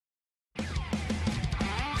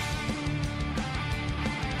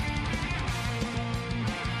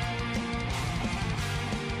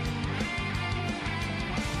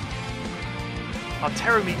Our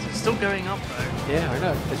terror meter's still going up though. Yeah, I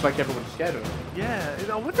know. It's like everyone's scared of it. Yeah,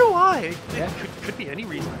 I wonder why. Yeah. It could be any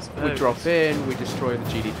reason, I suppose. We drop in, we destroy the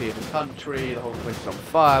GDP of the country, the whole place is on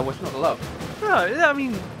fire. What's not to love? No, I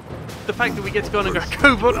mean, the fact that we get to go on and go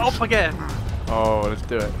Covert Opp again. Oh, let's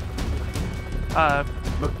do it.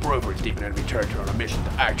 McBrover is deep in enemy territory on a mission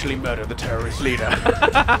to actually murder the terrorist leader.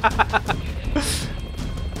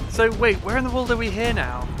 So wait, where in the world are we here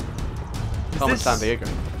now? San Diego.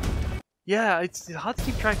 Yeah, it's hard to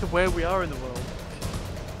keep track of where we are in the world.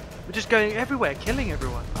 We're just going everywhere, killing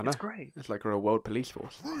everyone. I know. It's great. It's like we're a world police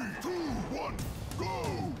force. 3, 2, 1,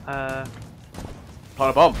 go! Plant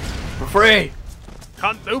a bomb. We're free!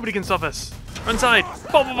 Nobody can stop us. Run inside.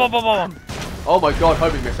 Bomb, bomb, bomb, bomb, bomb. Oh my god,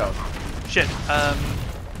 homing missiles. Shit.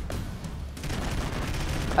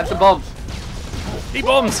 Have some bombs. Eat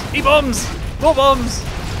bombs! Eat bombs! More bombs!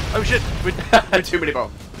 Oh shit. We're Too many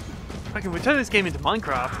bombs. Okay, we're turning this game into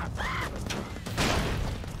Minecraft.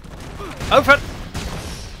 Open!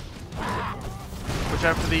 Watch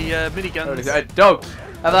out for the miniguns. Dogs!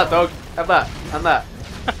 Have that, dog. Have that. And that.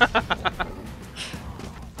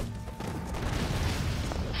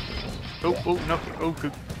 Oh, no. Oh,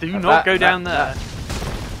 do not go down there.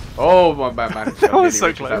 Oh, my man. That was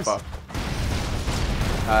so close.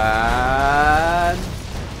 And...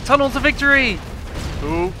 Tunnel to victory!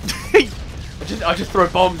 Ooh. I just throw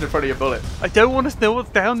bombs in front of your bullets. I don't want to know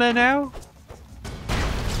what's down there now.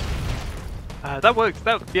 That works.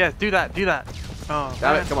 Yeah, do that. Oh,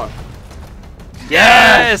 Damn man. it, come on.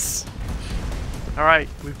 Yes! Alright,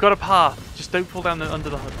 we've got a path. Just don't fall down under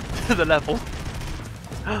the level.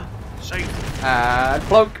 Safe. And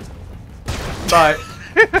plonk. Bye.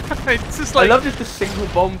 It's just like... I love just the single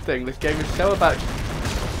bomb thing. This game is so about...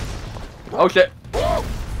 Oh shit.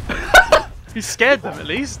 You scared them at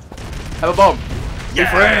least. Have a bomb. Yeah.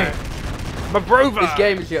 Be free. MCBROVER. This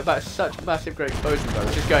game is about such massive great explosions though.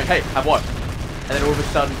 It's just going, hey, have one. And then all of a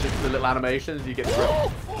sudden, just the little animations, you get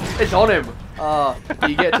drilled. It's on him!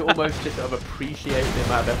 You get to almost just sort of appreciate the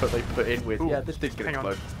amount of effort they put in with, yeah, this dude's gonna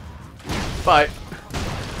explode. Bye.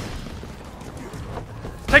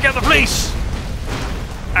 Take out the police!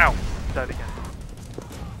 Ow. Died again.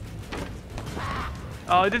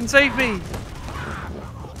 Oh, it didn't save me!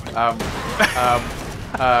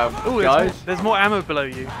 Ooh, guys? There's more ammo below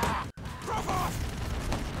you.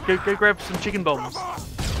 Go grab some chicken bombs.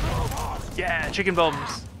 Yeah, chicken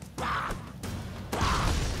bombs.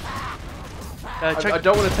 I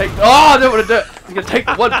don't want to take... Oh, I don't want to do it! I'm going to take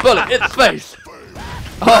the one bullet in its face!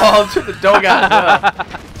 Oh, I took the dog out as well.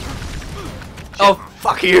 Oh,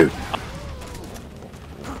 fuck you!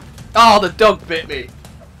 Oh, the dog bit me!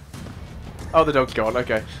 Oh, the dog's gone,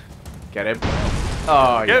 okay. Get him.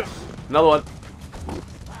 Oh, yes. Another one.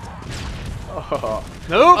 Oh.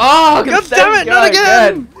 Nope! Oh, God damn it, not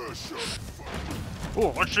again! Oh,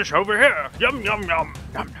 what's this over here? Yum, yum, yum.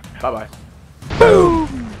 Yum, yum. Bye-bye. Boom!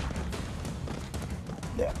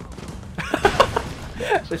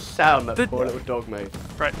 The sound that poor little dog made.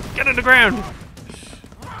 Right, get on the ground!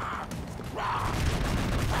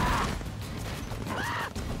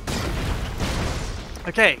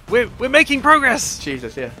 Okay, we're making progress!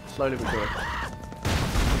 Jesus, yeah. Slowly but surely.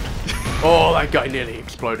 Oh, that guy nearly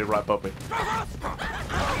exploded right above me.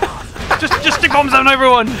 just stick bombs on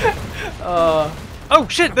everyone! Oh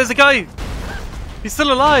shit, there's a guy! He's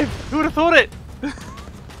still alive! Who would have thought it?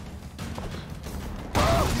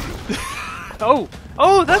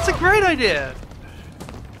 Oh, that's a great idea!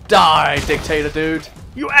 Die, dictator dude!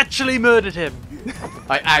 You actually murdered him!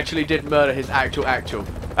 I actually did murder his actual.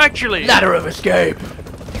 Actually! Ladder of escape!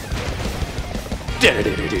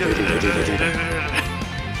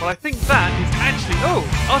 Well, I think that is actually... Oh,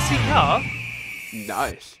 RC car?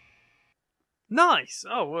 Nice. Nice!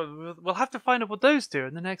 Oh, we'll have to find out what those do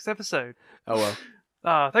in the next episode. Oh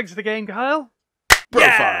well. Thanks for the game, Kyle. Broforce.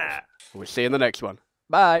 Yeah! We'll see you in the next one.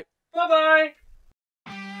 Bye. Bye-bye!